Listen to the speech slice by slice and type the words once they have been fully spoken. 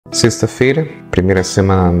Sexta-feira, primeira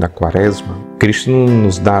semana da Quaresma, Cristo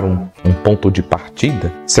nos dá um ponto de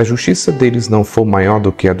partida. Se a justiça deles não for maior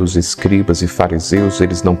do que a dos escribas e fariseus,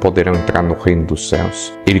 eles não poderão entrar no reino dos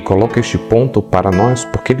céus. Ele coloca este ponto para nós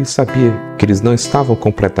porque ele sabia que eles não estavam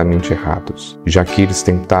completamente errados, já que eles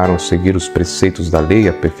tentaram seguir os preceitos da lei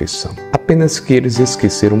à perfeição. Apenas que eles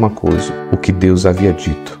esqueceram uma coisa, o que Deus havia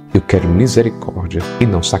dito: eu quero misericórdia e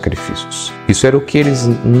não sacrifícios. Isso era o que eles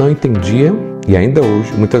não entendiam, e ainda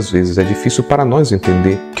hoje, muitas vezes, é difícil para nós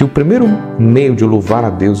entender que o primeiro meio de louvar a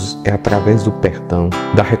Deus é através do perdão,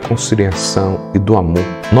 da reconciliação e do amor.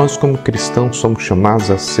 Nós, como cristãos, somos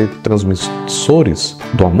chamados a ser transmissores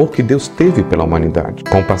do amor que Deus teve pela humanidade.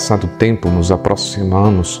 Com o passar do tempo, nos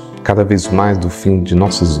aproximamos cada vez mais do fim de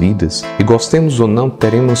nossas vidas, e gostemos ou não,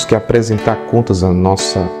 teremos que apresentar contas ao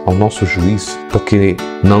nosso juiz, porque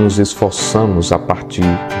não nos esforçamos a partir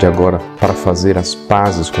de agora para fazer as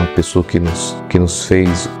pazes com a pessoa que nos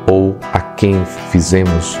fez, ou a quem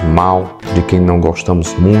fizemos mal, de quem não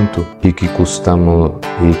gostamos muito e que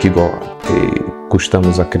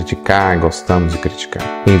custamos a criticar e gostamos de criticar.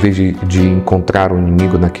 Em vez de encontrar um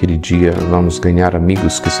inimigo naquele dia, vamos ganhar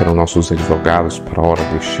amigos que serão nossos advogados para a hora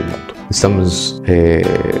deste mundo. Estamos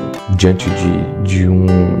diante de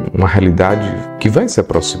uma realidade que vai se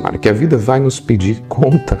aproximar, que a vida vai nos pedir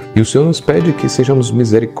conta. E o Senhor nos pede que sejamos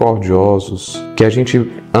misericordiosos, que a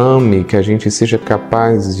gente ame, que a gente seja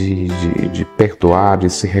capaz de perdoar, de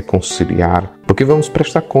se reconciliar, porque vamos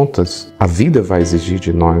prestar contas. A vida vai exigir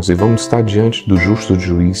de nós e vamos estar diante do justo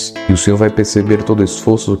juiz. E o Senhor vai perceber todo o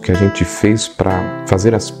esforço que a gente fez para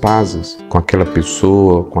fazer as pazes com aquela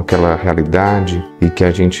pessoa, com aquela realidade, e que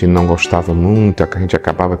a gente não gostava muito, que a gente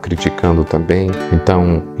acabava criticando também.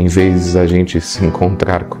 Então, em vez da gente se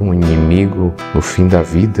encontrar com um inimigo no fim da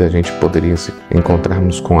vida, a gente poderia se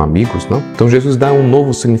encontrarmos com amigos, não? Então Jesus dá um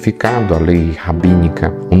novo significado à lei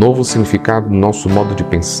rabínica, um novo significado no nosso modo de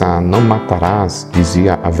pensar. Não matarás,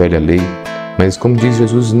 dizia a velha lei. Mas como diz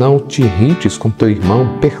Jesus, não te irrites com teu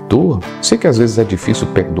irmão, perdoa. Sei que às vezes é difícil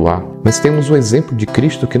perdoar, mas temos o exemplo de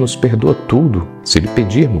Cristo que nos perdoa tudo, se lhe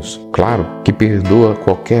pedirmos. Claro que perdoa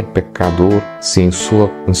qualquer pecador se em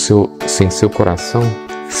seu coração,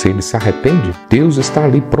 se ele se arrepende. Deus está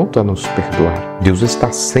ali pronto a nos perdoar. Deus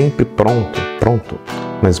está sempre pronto.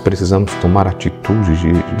 Mas precisamos tomar atitude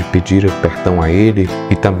de pedir perdão a Ele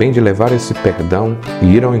e também de levar esse perdão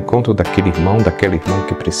e ir ao encontro daquele irmão, daquela irmã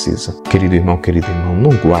que precisa. Querido irmão,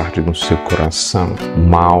 não guarde no seu coração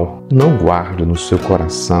mal, não guarde no seu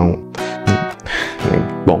coração.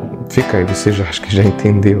 Bom, fica aí, você acho que já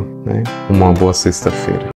entendeu, né? Uma boa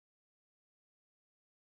sexta-feira.